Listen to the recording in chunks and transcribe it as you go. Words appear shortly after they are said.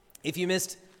If you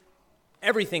missed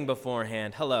everything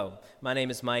beforehand, hello. My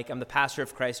name is Mike. I'm the pastor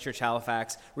of Christ Church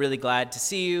Halifax. Really glad to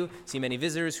see many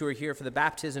visitors who are here for the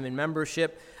baptism and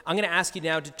membership. I'm going to ask you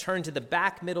now to turn to the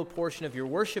back middle portion of your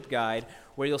worship guide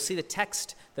where you'll see the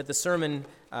text that the sermon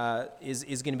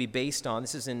is going to be based on.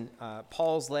 This is in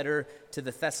Paul's letter to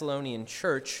the Thessalonian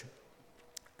church.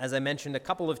 As I mentioned a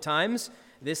couple of times,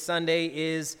 this Sunday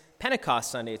is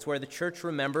Pentecost Sunday. It's where the church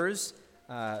remembers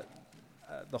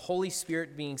the Holy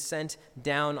Spirit being sent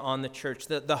down on the church.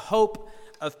 The hope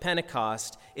of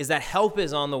Pentecost is that help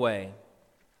is on the way.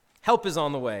 Help is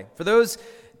on the way. For those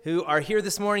who are here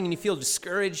this morning and you feel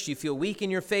discouraged, you feel weak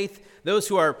in your faith, those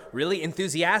who are really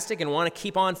enthusiastic and want to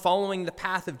keep on following the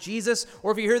path of Jesus,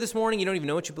 or if you're here this morning, you don't even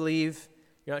know what you believe,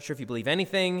 you're not sure if you believe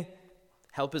anything,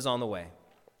 help is on the way.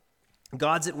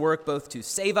 God's at work both to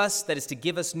save us, that is to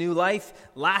give us new life,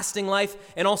 lasting life,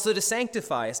 and also to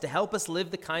sanctify us, to help us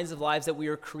live the kinds of lives that we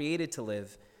are created to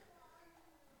live.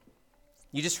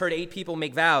 You just heard 8 people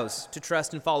make vows to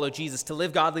trust and follow Jesus, to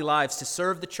live godly lives, to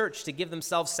serve the church, to give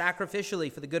themselves sacrificially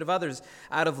for the good of others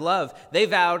out of love. They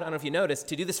vowed, I don't know if you noticed,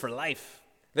 to do this for life.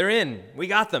 They're in. We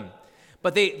got them.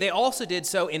 But they also did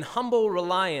so in humble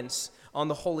reliance on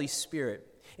the Holy Spirit.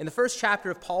 In the first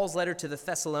chapter of Paul's letter to the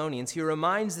Thessalonians, he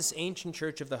reminds this ancient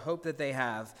church of the hope that they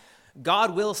have.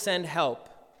 God will send help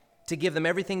to give them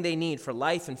everything they need for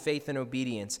life and faith and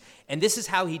obedience. And this is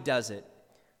how he does it.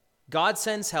 God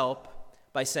sends help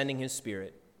by sending his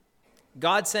Spirit.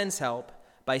 God sends help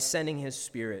by sending his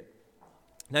Spirit.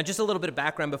 Now, just a little bit of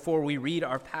background before we read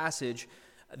our passage.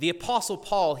 The Apostle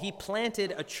Paul, he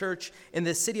planted a church in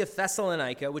the city of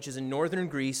Thessalonica, which is in northern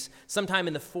Greece, sometime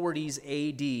in the 40s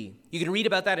A.D. You can read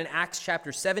about that in Acts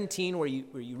chapter 17, where you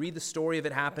read the story of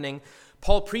it happening.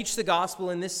 Paul preached the gospel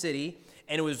in this city,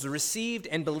 and it was received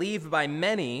and believed by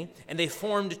many, and they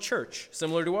formed a church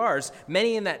similar to ours.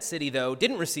 Many in that city, though,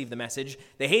 didn't receive the message.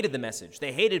 They hated the message.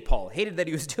 They hated Paul, hated that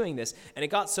he was doing this, and it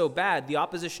got so bad, the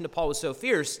opposition to Paul was so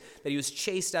fierce that he was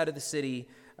chased out of the city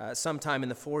sometime in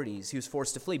the 40s. He was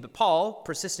forced to flee. But Paul,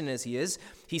 persistent as he is,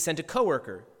 he sent a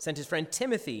coworker, sent his friend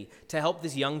Timothy to help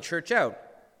this young church out.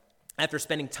 After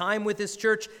spending time with this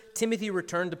church, Timothy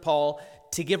returned to Paul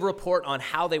to give a report on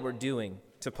how they were doing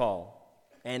to Paul.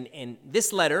 And in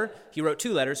this letter, he wrote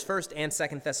 2 letters, 1st and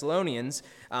 2nd Thessalonians.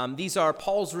 These are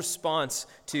Paul's response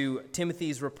to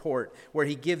Timothy's report, where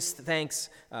he gives thanks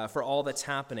for all that's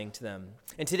happening to them.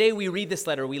 And today we read this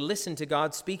letter. We listen to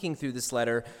God speaking through this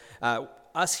letter.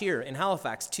 Us here in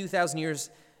Halifax, 2,000 years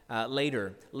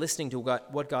later, listening to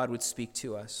what God would speak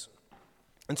to us.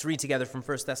 Let's read together from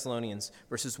 1 Thessalonians,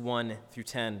 verses 1 through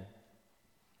 10.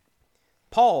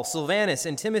 Paul, Silvanus,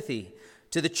 and Timothy,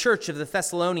 to the church of the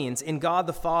Thessalonians, in God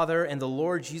the Father and the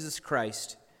Lord Jesus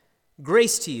Christ,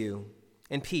 grace to you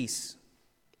and peace.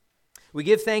 We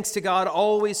give thanks to God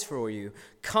always for you,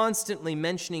 constantly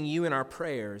mentioning you in our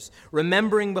prayers,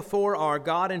 remembering before our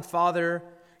God and Father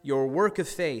your work of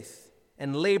faith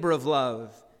and labor of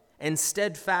love and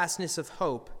steadfastness of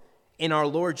hope in our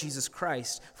Lord Jesus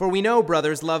Christ. For we know,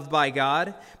 brothers loved by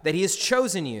God, that he has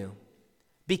chosen you,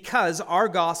 because our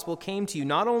gospel came to you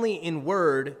not only in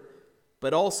word,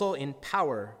 but also in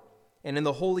power and in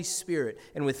the Holy Spirit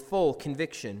and with full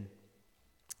conviction.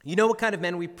 You know what kind of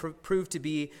men we proved to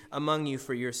be among you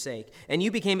for your sake, and you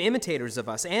became imitators of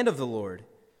us and of the Lord,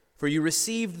 for you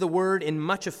received the word in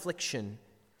much affliction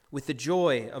with the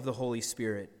joy of the Holy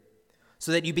Spirit,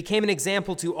 so that you became an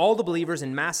example to all the believers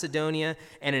in Macedonia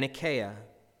and in Achaia.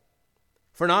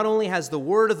 For not only has the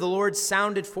word of the Lord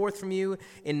sounded forth from you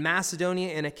in Macedonia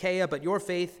and Achaia, but your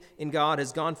faith in God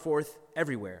has gone forth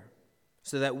everywhere,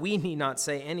 so that we need not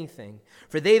say anything.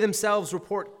 For they themselves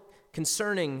report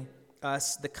concerning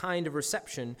us the kind of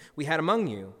reception we had among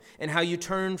you, and how you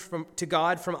turned to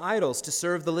God from idols to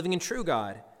serve the living and true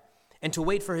God, and to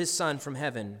wait for his Son from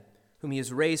heaven, whom he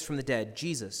has raised from the dead,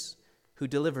 Jesus, who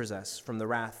delivers us from the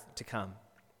wrath to come.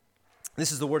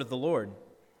 This is the word of the Lord.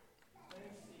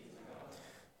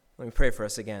 Let me pray for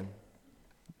us again.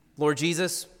 Lord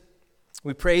Jesus,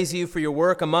 we praise you for your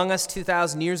work among us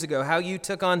 2,000 years ago, how you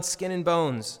took on skin and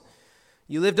bones.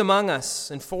 You lived among us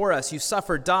and for us. You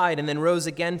suffered, died, and then rose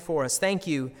again for us. Thank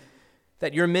you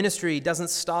that your ministry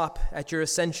doesn't stop at your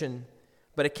ascension,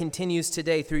 but it continues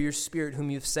today through your Spirit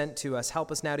whom you've sent to us.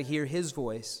 Help us now to hear his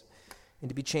voice and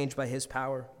to be changed by his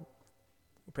power.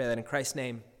 We pray that in Christ's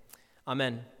name.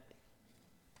 Amen.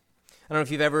 I don't know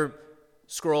if you've ever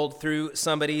scrolled through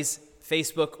somebody's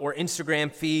Facebook or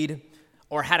Instagram feed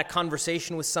or had a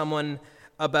conversation with someone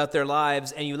about their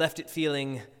lives and you left it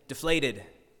feeling deflated.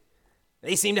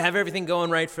 They seem to have everything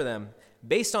going right for them.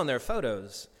 Based on their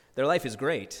photos, their life is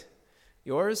great.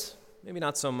 Yours, maybe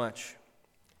not so much.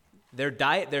 Their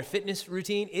diet, their fitness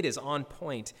routine, it is on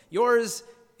point. Yours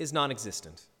is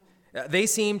non-existent. They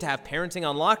seem to have parenting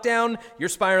on lockdown. You're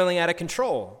spiraling out of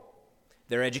control.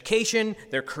 Their education,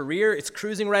 their career, it's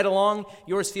cruising right along.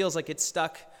 Yours feels like it's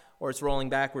stuck or it's rolling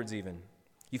backwards even.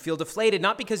 You feel deflated,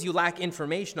 not because you lack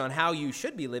information on how you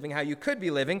should be living, how you could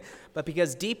be living, but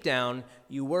because deep down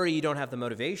you worry you don't have the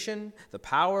motivation, the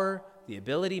power, the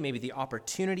ability, maybe the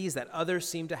opportunities that others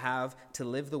seem to have to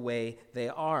live the way they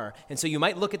are. And so you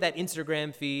might look at that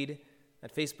Instagram feed,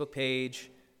 that Facebook page.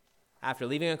 After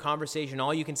leaving a conversation,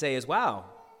 all you can say is, wow,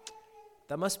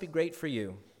 that must be great for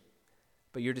you,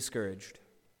 but you're discouraged.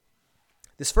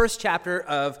 This first chapter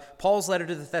of Paul's letter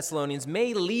to the Thessalonians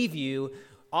may leave you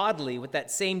oddly with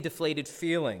that same deflated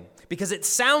feeling, because it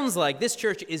sounds like this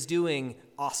church is doing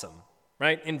awesome,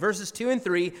 right? In verses 2 and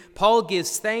 3, Paul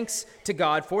gives thanks to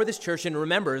God for this church and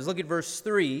remembers, look at verse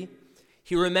 3,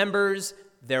 he remembers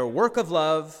their work of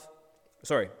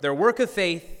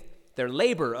faith, their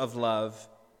labor of love,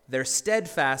 their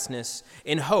steadfastness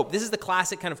in hope. This is the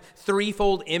classic kind of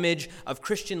threefold image of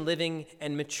Christian living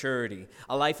and maturity,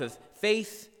 a life of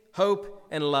faith, hope,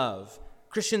 and love.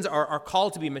 Christians are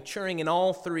called to be maturing in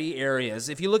all three areas.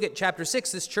 If you look at chapter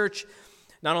 6, this church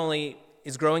not only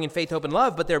is growing in faith, hope, and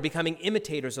love, but they're becoming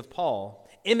imitators of Paul,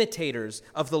 imitators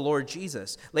of the Lord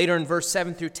Jesus. Later in verse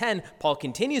 7 through 10, Paul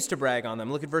continues to brag on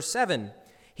them. Look at verse 7.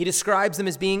 He describes them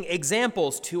as being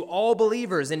examples to all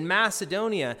believers in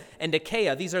Macedonia and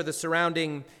Achaia. These are the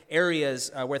surrounding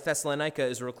areas where Thessalonica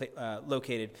is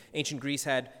located. Ancient Greece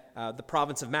had the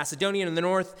province of Macedonia in the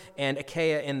north and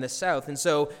Achaia in the south. And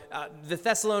so the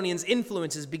Thessalonians'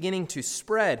 influence is beginning to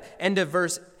spread. End of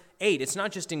verse 8. It's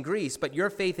not just in Greece, but your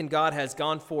faith in God has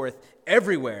gone forth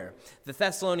everywhere. The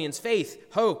Thessalonians'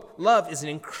 faith, hope, love is an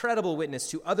incredible witness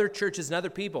to other churches and other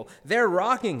people. They're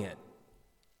rocking it.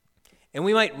 And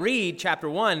we might read chapter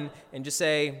 1 and just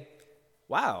say,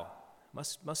 wow,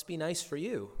 must be nice for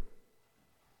you.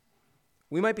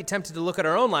 We might be tempted to look at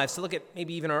our own lives, to look at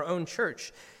maybe even our own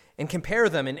church and compare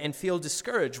them and feel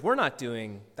discouraged. We're not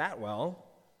doing that well.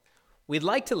 We'd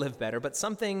like to live better, but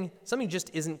something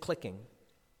just isn't clicking.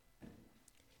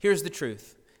 Here's the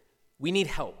truth. We need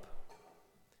help.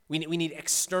 We need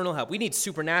external help. We need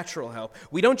supernatural help.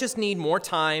 We don't just need more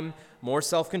time, more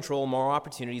self-control, more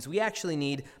opportunities. We actually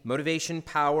need motivation,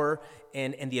 power,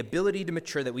 and the ability to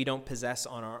mature that we don't possess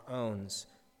on our own.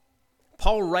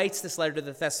 Paul writes this letter to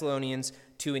the Thessalonians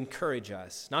to encourage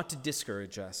us, not to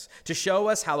discourage us, to show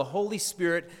us how the Holy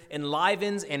Spirit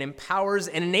enlivens and empowers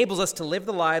and enables us to live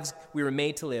the lives we were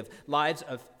made to live, lives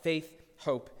of faith,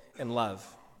 hope, and love.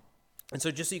 And so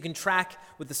just so you can track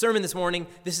with the sermon this morning,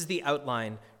 this is the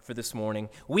outline for this morning.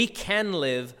 We can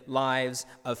live lives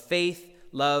of faith,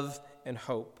 love, and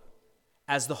hope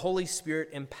as the Holy Spirit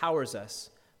empowers us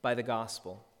by the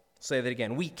gospel. I'll say that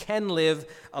again. We can live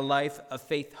a life of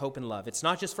faith, hope, and love. It's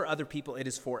not just for other people, it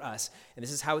is for us. And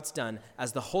this is how it's done,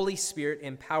 as the Holy Spirit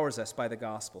empowers us by the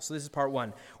gospel. So this is part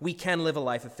 1. We can live a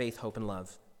life of faith, hope, and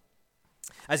love.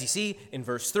 As you see in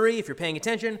verse 3, if you're paying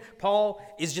attention, Paul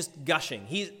is just gushing.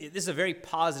 This is a very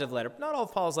positive letter. Not all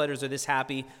of Paul's letters are this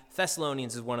happy.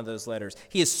 Thessalonians is one of those letters.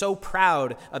 He is so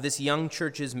proud of this young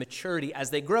church's maturity as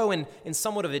they grow in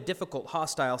somewhat of a difficult,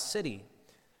 hostile city.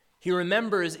 He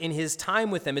remembers in his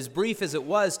time with them, as brief as it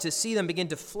was, to see them begin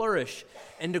to flourish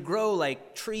and to grow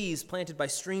like trees planted by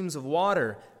streams of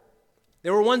water. They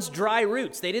were once dry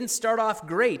roots. They didn't start off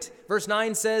great. Verse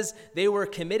 9 says they were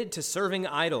committed to serving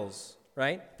idols.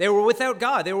 Right? They were without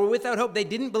God. They were without hope. They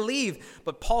didn't believe,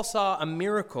 but Paul saw a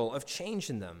miracle of change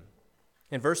in them.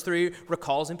 And verse 3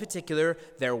 recalls in particular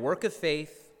their work of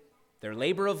faith, their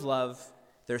labor of love,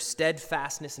 their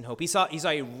steadfastness and hope. He saw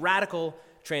a radical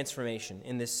transformation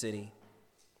in this city.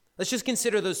 Let's just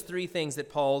consider those three things that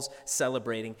Paul's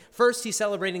celebrating. First, he's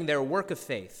celebrating their work of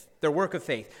faith. Their work of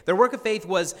faith. Their work of faith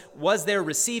was their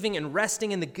receiving and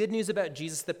resting in the good news about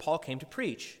Jesus that Paul came to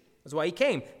preach. That's why he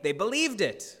came. They believed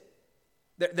it.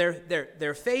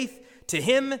 Their faith to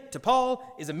him, to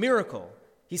Paul, is a miracle.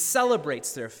 He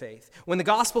celebrates their faith. When the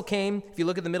gospel came, if you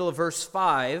look at the middle of verse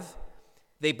 5,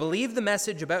 they believed the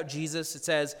message about Jesus, it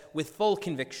says, with full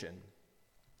conviction.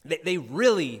 They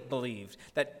really believed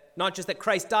that not just that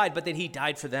Christ died, but that he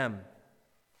died for them.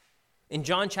 In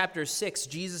John chapter 6,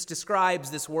 Jesus describes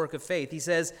this work of faith. He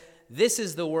says, "This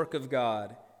is the work of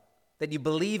God, that you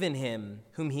believe in him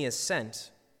whom he has sent."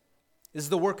 This is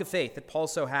the work of faith that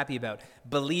Paul's so happy about,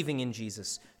 believing in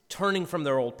Jesus, turning from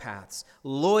their old paths,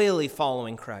 loyally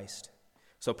following Christ.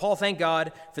 So Paul thanked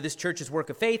God for this church's work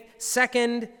of faith.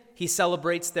 Second, he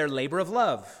celebrates their labor of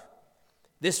love.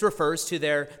 This refers to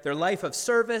their life of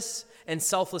service and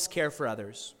selfless care for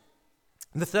others.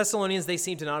 The Thessalonians, they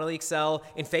seem to not only excel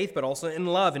in faith, but also in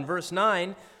love. In verse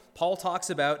 9, Paul talks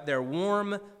about their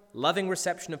warm, loving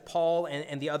reception of Paul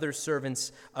and the other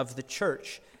servants of the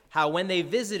church. How when they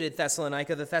visited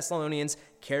Thessalonica, the Thessalonians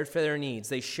cared for their needs.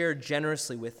 They shared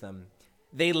generously with them.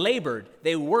 They labored,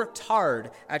 they worked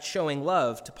hard at showing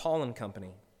love to Paul and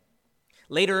company.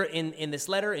 Later in this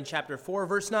letter, in chapter 4,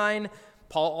 verse 9,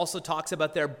 Paul also talks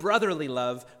about their brotherly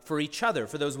love for each other,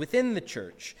 for those within the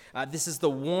church. This is the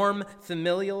warm,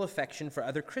 familial affection for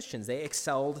other Christians. They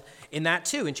excelled in that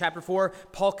too. In chapter 4,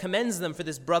 Paul commends them for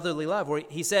this brotherly love, where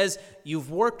he says, "You've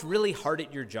worked really hard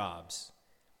at your jobs.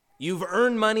 You've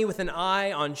earned money with an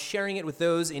eye on sharing it with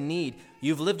those in need.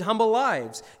 You've lived humble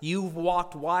lives. You've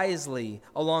walked wisely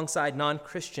alongside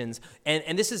non-Christians."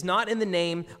 And this is not in the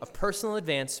name of personal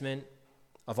advancement,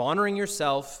 of honoring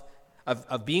yourself,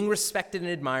 of being respected and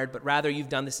admired, but rather you've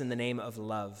done this in the name of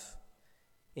love,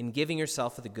 in giving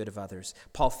yourself for the good of others.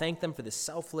 Paul thanked them for the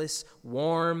selfless,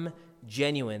 warm,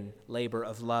 genuine labor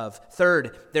of love.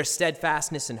 Third, their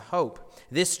steadfastness and hope.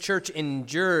 This church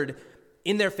endured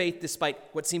in their faith despite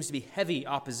what seems to be heavy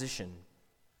opposition.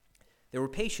 They were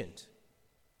patient.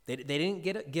 They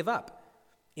didn't give up.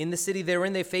 In the city they were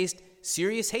in, they faced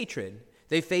serious hatred.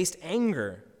 They faced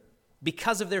anger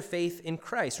because of their faith in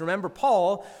Christ. Remember,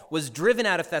 Paul was driven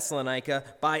out of Thessalonica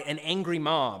by an angry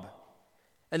mob.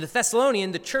 And the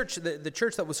Thessalonian, the church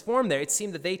that was formed there, it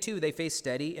seemed that they faced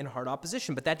steady and hard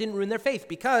opposition. But that didn't ruin their faith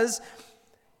because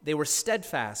they were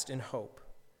steadfast in hope.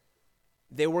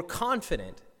 They were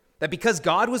confident that because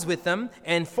God was with them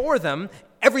and for them,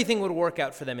 everything would work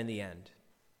out for them in the end.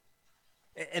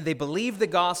 And they believed the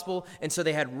gospel, and so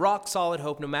they had rock-solid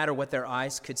hope no matter what their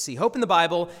eyes could see. Hope in the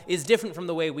Bible is different from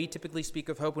the way we typically speak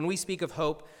of hope. When we speak of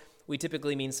hope, we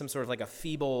typically mean some sort of like a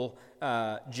feeble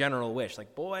general wish.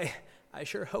 Like, boy, I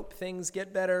sure hope things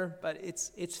get better, but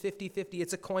it's 50-50.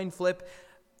 It's a coin flip.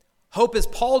 Hope, as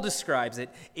Paul describes it,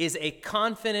 is a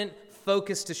confident,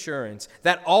 focused assurance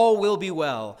that all will be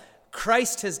well.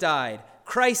 Christ has died.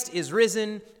 Christ is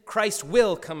risen. Christ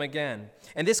will come again.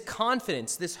 And this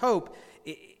confidence, this hope,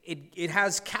 it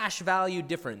has cash value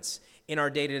difference in our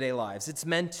day-to-day lives. It's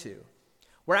meant to.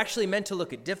 We're actually meant to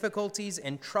look at difficulties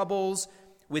and troubles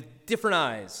with different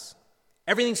eyes.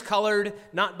 Everything's colored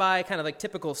not by kind of like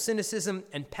typical cynicism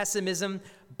and pessimism,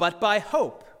 but by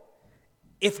hope.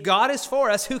 If God is for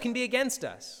us, who can be against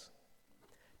us?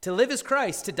 To live is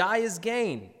Christ, to die is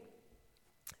gain.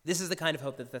 This is the kind of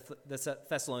hope that the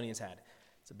Thessalonians had.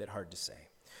 It's a bit hard to say.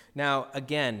 Now,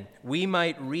 again, we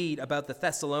might read about the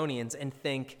Thessalonians and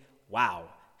think, wow,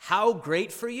 how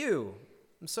great for you.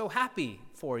 I'm so happy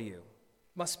for you.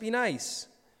 Must be nice.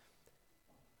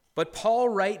 But Paul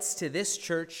writes to this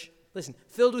church, listen,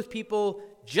 filled with people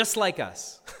just like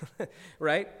us,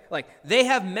 right? Like, they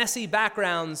have messy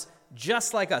backgrounds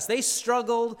just like us. They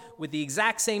struggled with the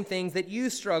exact same things that you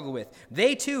struggle with.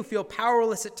 They too feel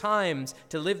powerless at times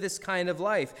to live this kind of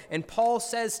life. And Paul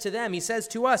says to them, he says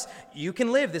to us, you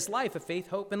can live this life of faith,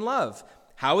 hope, and love.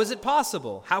 How is it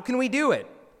possible? How can we do it?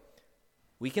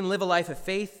 We can live a life of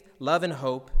faith, love, and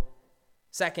hope.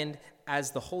 Second,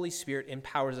 as the Holy Spirit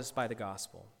empowers us by the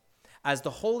gospel. As the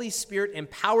Holy Spirit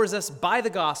empowers us by the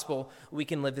gospel, we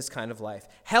can live this kind of life.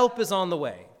 Help is on the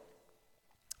way.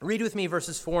 Read with me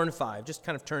verses 4 and 5. Just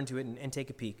kind of turn to it and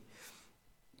take a peek.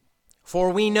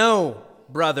 For we know,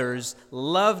 brothers,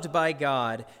 loved by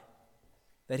God,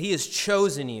 that he has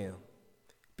chosen you,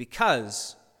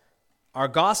 because our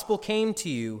gospel came to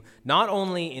you not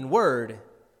only in word,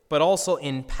 but also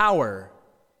in power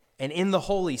and in the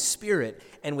Holy Spirit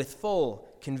and with full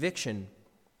conviction.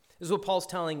 This is what Paul's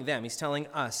telling them. He's telling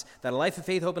us that a life of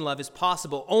faith, hope, and love is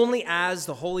possible only as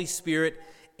the Holy Spirit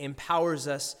empowers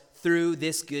us through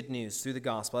this good news, through the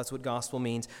gospel. That's what gospel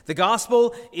means. The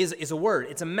gospel is a word.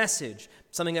 It's a message,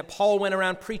 something that Paul went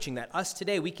around preaching, that us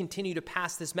today, we continue to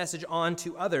pass this message on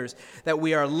to others, that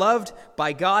we are loved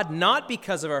by God not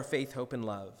because of our faith, hope, and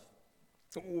love.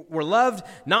 We're loved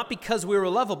not because we were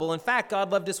lovable. In fact,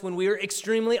 God loved us when we were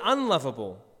extremely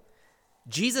unlovable.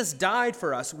 Jesus died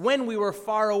for us when we were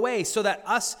far away so that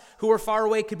us who were far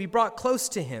away could be brought close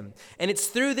to him. And it's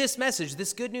through this message,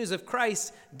 this good news of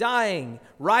Christ dying,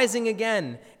 rising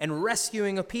again, and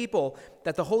rescuing a people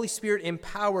that the Holy Spirit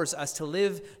empowers us to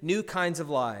live new kinds of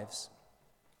lives.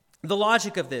 The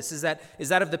logic of this is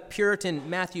that of the Puritan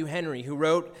Matthew Henry, who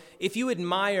wrote, if you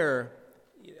admire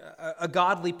a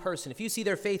godly person, if you see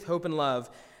their faith, hope, and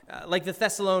love, like the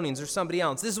Thessalonians or somebody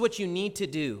else, this is what you need to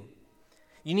do.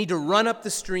 You need to run up the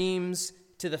streams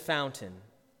to the fountain,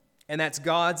 and that's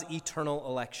God's eternal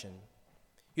election.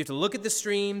 You have to look at the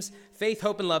streams, faith,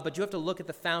 hope, and love, but you have to look at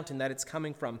the fountain that it's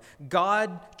coming from.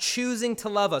 God choosing to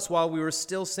love us while we were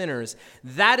still sinners.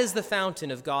 That is the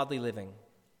fountain of godly living.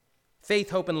 Faith,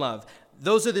 hope, and love.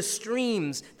 Those are the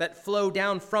streams that flow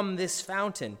down from this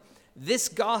fountain. This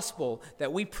gospel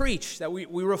that we preach, that we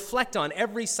reflect on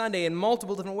every Sunday in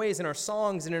multiple different ways in our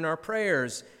songs and in our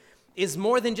prayers, is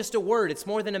more than just a word. It's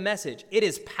more than a message. It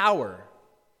is power.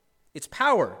 It's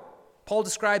power. Paul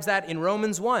describes that in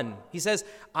Romans 1. He says,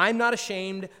 I'm not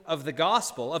ashamed of the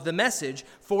gospel, of the message,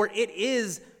 for it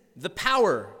is the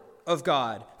power of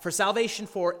God for salvation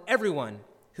for everyone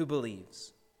who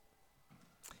believes.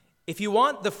 If you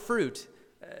want the fruit,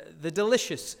 the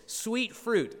delicious, sweet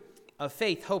fruit of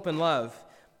faith, hope, and love,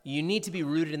 you need to be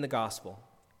rooted in the gospel.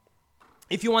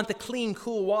 If you want the clean,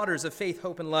 cool waters of faith,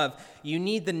 hope, and love, you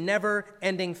need the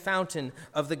never-ending fountain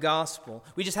of the gospel.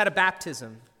 We just had a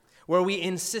baptism where we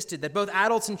insisted that both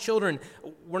adults and children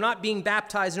were not being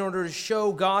baptized in order to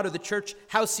show God or the church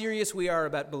how serious we are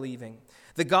about believing.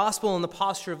 The gospel and the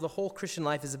posture of the whole Christian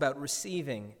life is about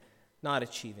receiving, not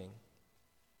achieving.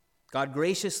 God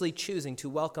graciously choosing to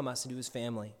welcome us into his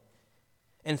family.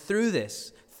 And through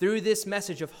this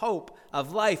message of hope,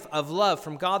 of life, of love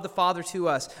from God the Father to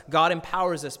us, God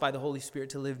empowers us by the Holy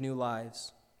Spirit to live new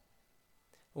lives.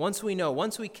 Once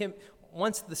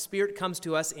the Spirit comes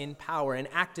to us in power and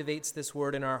activates this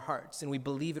word in our hearts, and we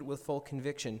believe it with full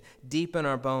conviction, deep in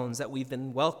our bones, that we've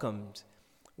been welcomed,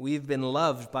 we've been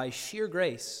loved by sheer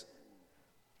grace,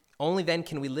 only then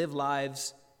can we live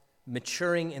lives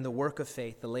maturing in the work of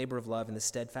faith, the labor of love, and the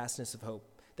steadfastness of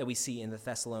hope that we see in the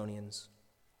Thessalonians.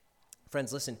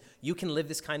 Friends, listen, you can live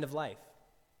this kind of life.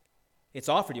 It's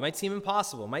offered. You might seem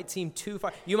impossible, might seem too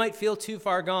far. You might feel too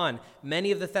far gone.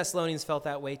 Many of the Thessalonians felt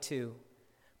that way too.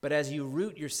 But as you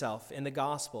root yourself in the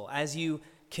gospel, as you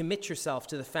commit yourself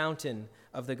to the fountain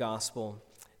of the gospel,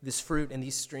 this fruit and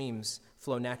these streams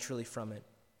flow naturally from it.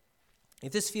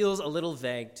 If this feels a little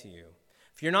vague to you,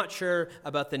 if you're not sure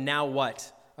about the now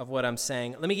what of what I'm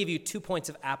saying, let me give you 2 points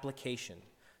of application,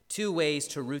 2 ways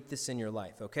to root this in your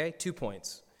life, okay? 2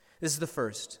 points. This is the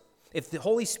first. If the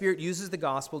Holy Spirit uses the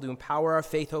gospel to empower our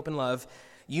faith, hope, and love,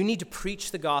 you need to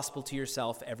preach the gospel to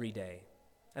yourself every day.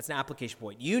 That's an application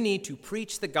point. You need to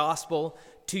preach the gospel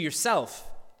to yourself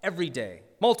every day,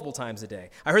 multiple times a day.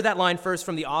 I heard that line first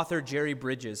from the author Jerry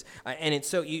Bridges, and it's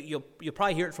so you'll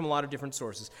probably hear it from a lot of different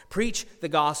sources. Preach the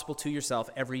gospel to yourself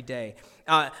every day.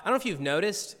 I don't know if you've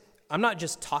noticed, I'm not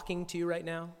just talking to you right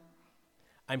now.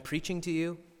 I'm preaching to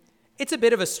you. It's a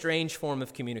bit of a strange form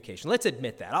of communication. Let's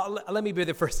admit that. Let me be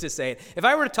the first to say it. If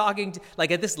I were talking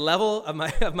at this level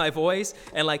of my voice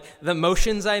and the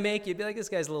motions I make, you'd be like, this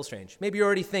guy's a little strange. Maybe you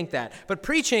already think that. But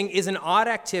preaching is an odd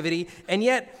activity, and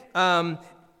yet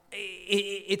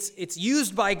it's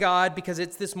used by God because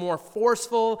it's this more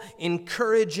forceful,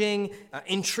 encouraging,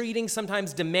 entreating,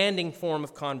 sometimes demanding form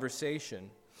of conversation.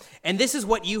 And this is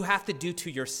what you have to do to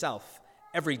yourself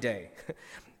every day.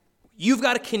 You've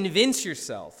got to convince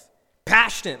yourself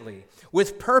passionately,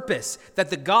 with purpose,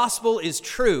 that the gospel is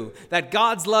true, that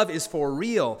God's love is for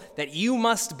real, that you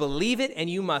must believe it and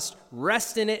you must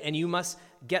rest in it and you must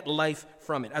get life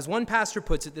from it. As one pastor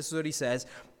puts it, this is what he says: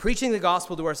 preaching the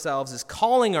gospel to ourselves is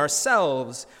calling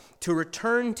ourselves to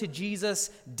return to Jesus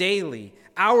daily,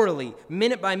 hourly,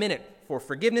 minute by minute, for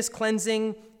forgiveness,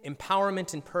 cleansing,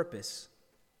 empowerment, and purpose.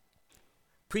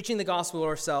 Preaching the gospel to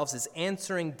ourselves is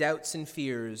answering doubts and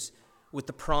fears with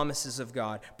the promises of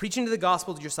God. Preaching to the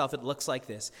gospel to yourself, it looks like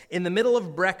this. In the middle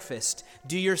of breakfast,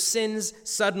 do your sins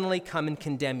suddenly come and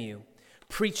condemn you?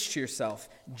 Preach to yourself.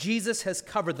 Jesus has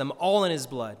covered them all in his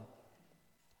blood.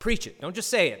 Preach it. Don't just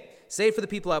say it. Say it for the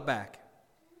people out back.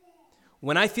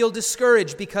 When I feel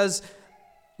discouraged because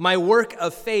my work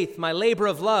of faith, my labor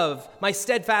of love, my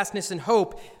steadfastness and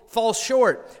hope falls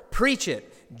short, preach it.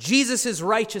 Jesus'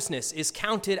 righteousness is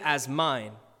counted as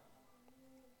mine.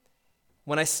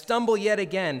 When I stumble yet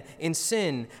again in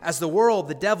sin, as the world,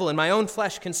 the devil, and my own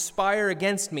flesh conspire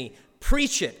against me,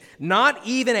 preach it. Not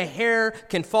even a hair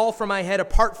can fall from my head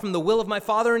apart from the will of my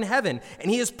Father in heaven,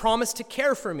 and he has promised to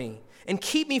care for me and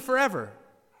keep me forever.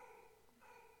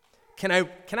 Can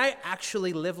I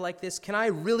actually live like this? Can I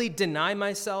really deny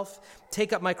myself,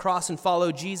 take up my cross, and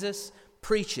follow Jesus?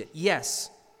 Preach it,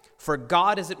 yes. For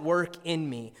God is at work in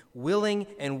me, willing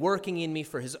and working in me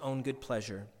for his own good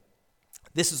pleasure.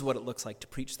 This is what it looks like to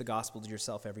preach the gospel to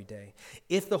yourself every day.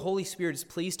 If the Holy Spirit is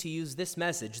pleased to use this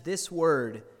message, this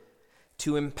word,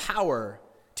 to empower,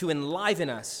 to enliven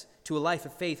us to a life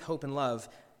of faith, hope, and love,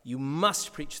 you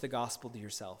must preach the gospel to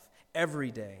yourself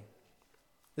every day.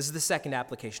 This is the second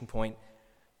application point.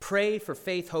 Pray for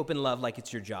faith, hope, and love like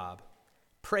it's your job.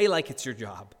 Pray like it's your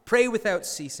job. Pray without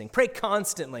ceasing. Pray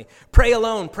constantly. Pray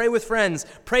alone. Pray with friends.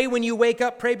 Pray when you wake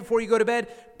up. Pray before you go to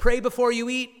bed. Pray before you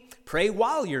eat. Pray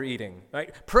while you're eating.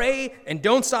 Right? Pray and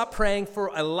don't stop praying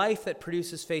for a life that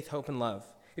produces faith, hope, and love.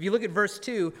 If you look at verse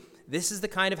 2, this is the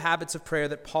kind of habits of prayer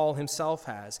that Paul himself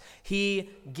has. He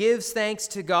gives thanks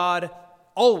to God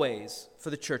always for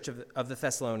the church of the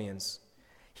Thessalonians.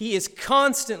 He is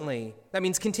constantly, that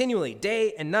means continually,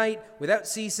 day and night, without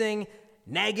ceasing,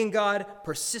 nagging God,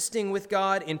 persisting with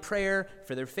God in prayer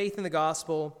for their faith in the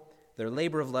gospel, their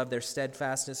labor of love, their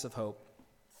steadfastness of hope.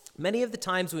 Many of the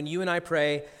times when you and I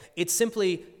pray, it's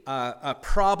simply a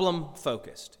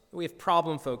problem-focused. We have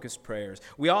problem-focused prayers.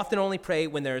 We often only pray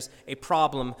when there's a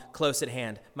problem close at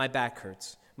hand. My back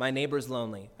hurts. My neighbor's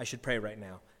lonely. I should pray right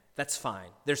now. That's fine.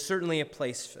 There's certainly a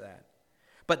place for that.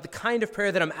 But the kind of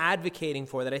prayer that I'm advocating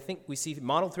for, that I think we see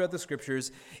modeled throughout the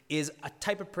scriptures, is a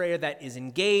type of prayer that is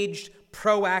engaged,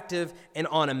 proactive, and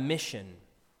on a mission.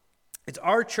 It's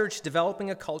our church developing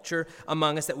a culture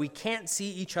among us that we can't see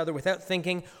each other without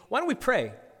thinking, why don't we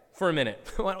pray for a minute?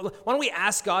 Why don't we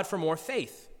ask God for more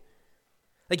faith?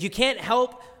 Like, you can't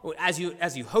help, as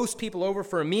you host people over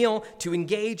for a meal, to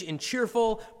engage in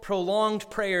cheerful, prolonged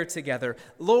prayer together.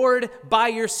 Lord, by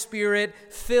your Spirit,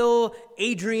 fill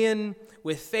Adrian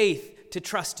with faith to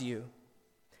trust you.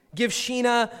 Give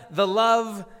Sheena the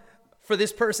love for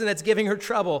this person that's giving her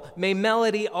trouble. May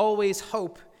Melody always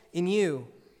hope in you.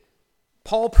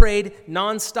 Paul prayed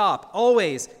nonstop,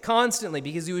 always, constantly,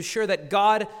 because he was sure that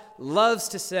God loves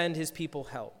to send his people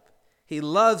help. He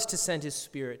loves to send his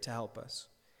Spirit to help us.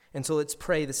 And so let's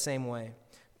pray the same way.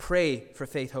 Pray for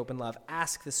faith, hope, and love.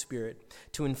 Ask the Spirit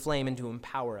to inflame and to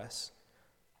empower us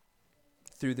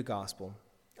through the gospel.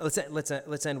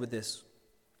 Let's end with this.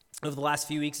 Over the last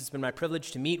few weeks, it's been my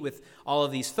privilege to meet with all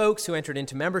of these folks who entered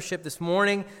into membership this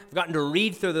morning. I've gotten to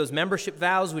read through those membership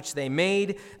vows which they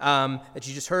made that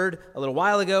you just heard a little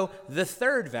while ago. The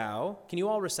third vow, can you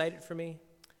all recite it for me?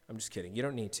 I'm just kidding. You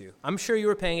don't need to. I'm sure you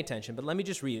were paying attention, but let me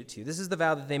just read it to you. This is the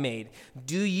vow that they made.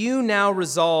 Do you now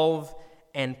resolve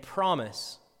and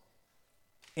promise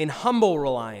in humble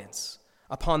reliance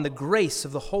upon the grace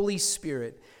of the Holy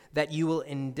Spirit that you will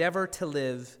endeavor to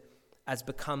live as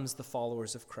becomes the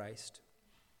followers of Christ?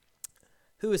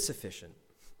 Who is sufficient?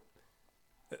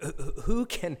 Who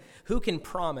can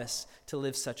promise to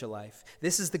live such a life?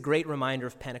 This is the great reminder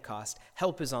of Pentecost.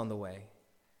 Help is on the way.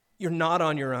 You're not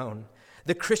on your own.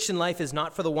 The Christian life is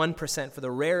not for the 1%, for the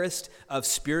rarest of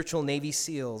spiritual Navy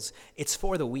SEALs. It's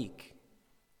for the weak.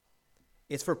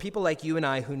 It's for people like you and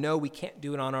I who know we can't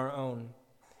do it on our own.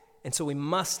 And so we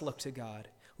must look to God.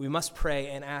 We must pray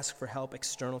and ask for help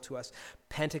external to us.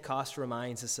 Pentecost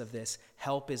reminds us of this.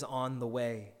 Help is on the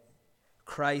way.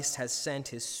 Christ has sent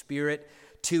his Spirit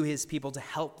to his people to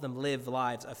help them live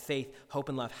lives of faith, hope,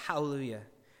 and love. Hallelujah.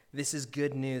 This is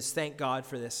good news. Thank God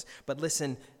for this. But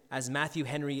listen, as Matthew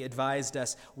Henry advised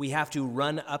us, we have to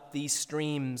run up these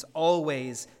streams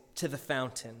always to the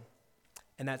fountain.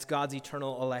 And that's God's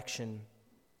eternal election.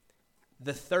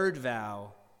 The third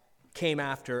vow came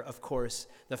after, of course,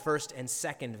 the first and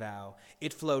second vow.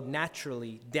 It flowed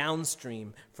naturally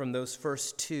downstream from those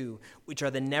first two, which are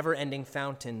the never-ending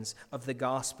fountains of the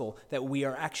gospel, that we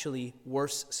are actually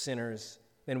worse sinners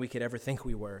than we could ever think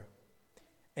we were.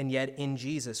 And yet in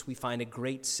Jesus, we find a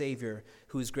great Savior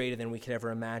who is greater than we could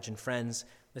ever imagine. Friends,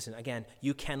 listen, again,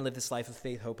 you can live this life of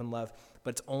faith, hope, and love,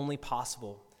 but it's only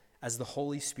possible as the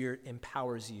Holy Spirit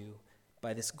empowers you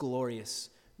by this glorious,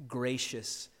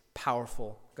 gracious,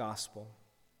 powerful gospel.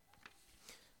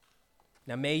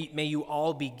 Now, may you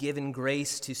all be given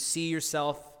grace to see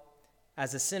yourself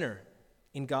as a sinner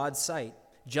in God's sight,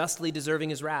 justly deserving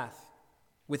his wrath,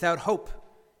 without hope,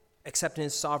 except in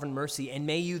his sovereign mercy. And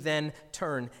may you then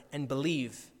turn and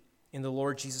believe in the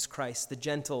Lord Jesus Christ, the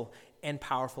gentle and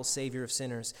powerful Savior of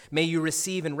sinners. May you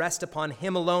receive and rest upon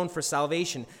him alone for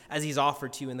salvation as he's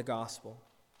offered to you in the gospel.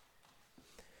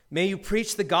 May you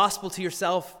preach the gospel to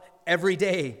yourself every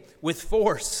day with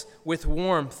force, with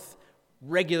warmth,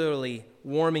 regularly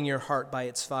warming your heart by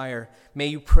its fire. May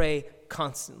you pray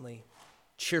constantly,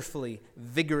 cheerfully,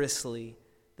 vigorously,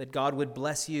 that God would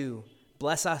bless you,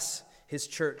 bless us, his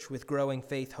church, with growing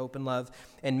faith, hope, and love.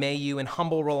 And may you, in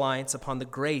humble reliance upon the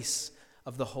grace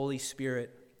of the Holy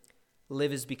Spirit,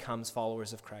 live as becomes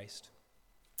followers of Christ.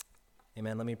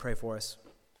 Amen. Let me pray for us.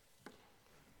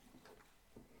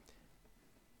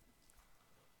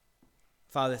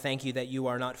 Father, thank you that you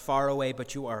are not far away,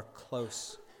 but you are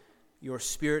close. Your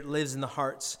Spirit lives in the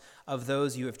hearts of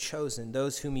those you have chosen,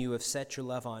 those whom you have set your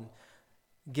love on.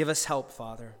 Give us help,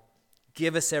 Father.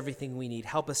 Give us everything we need.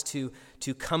 Help us to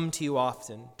come to you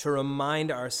often, to remind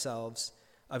ourselves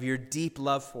of your deep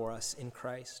love for us in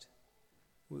Christ.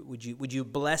 Would you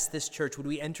bless this church? Would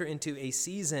we enter into a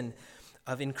season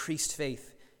of increased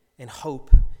faith and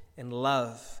hope and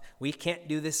love? We can't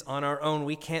do this on our own.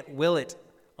 We can't will it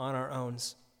on our own.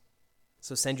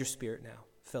 So send your Spirit now.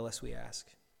 Fill us, we ask.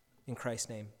 In Christ's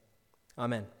name,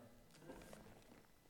 amen.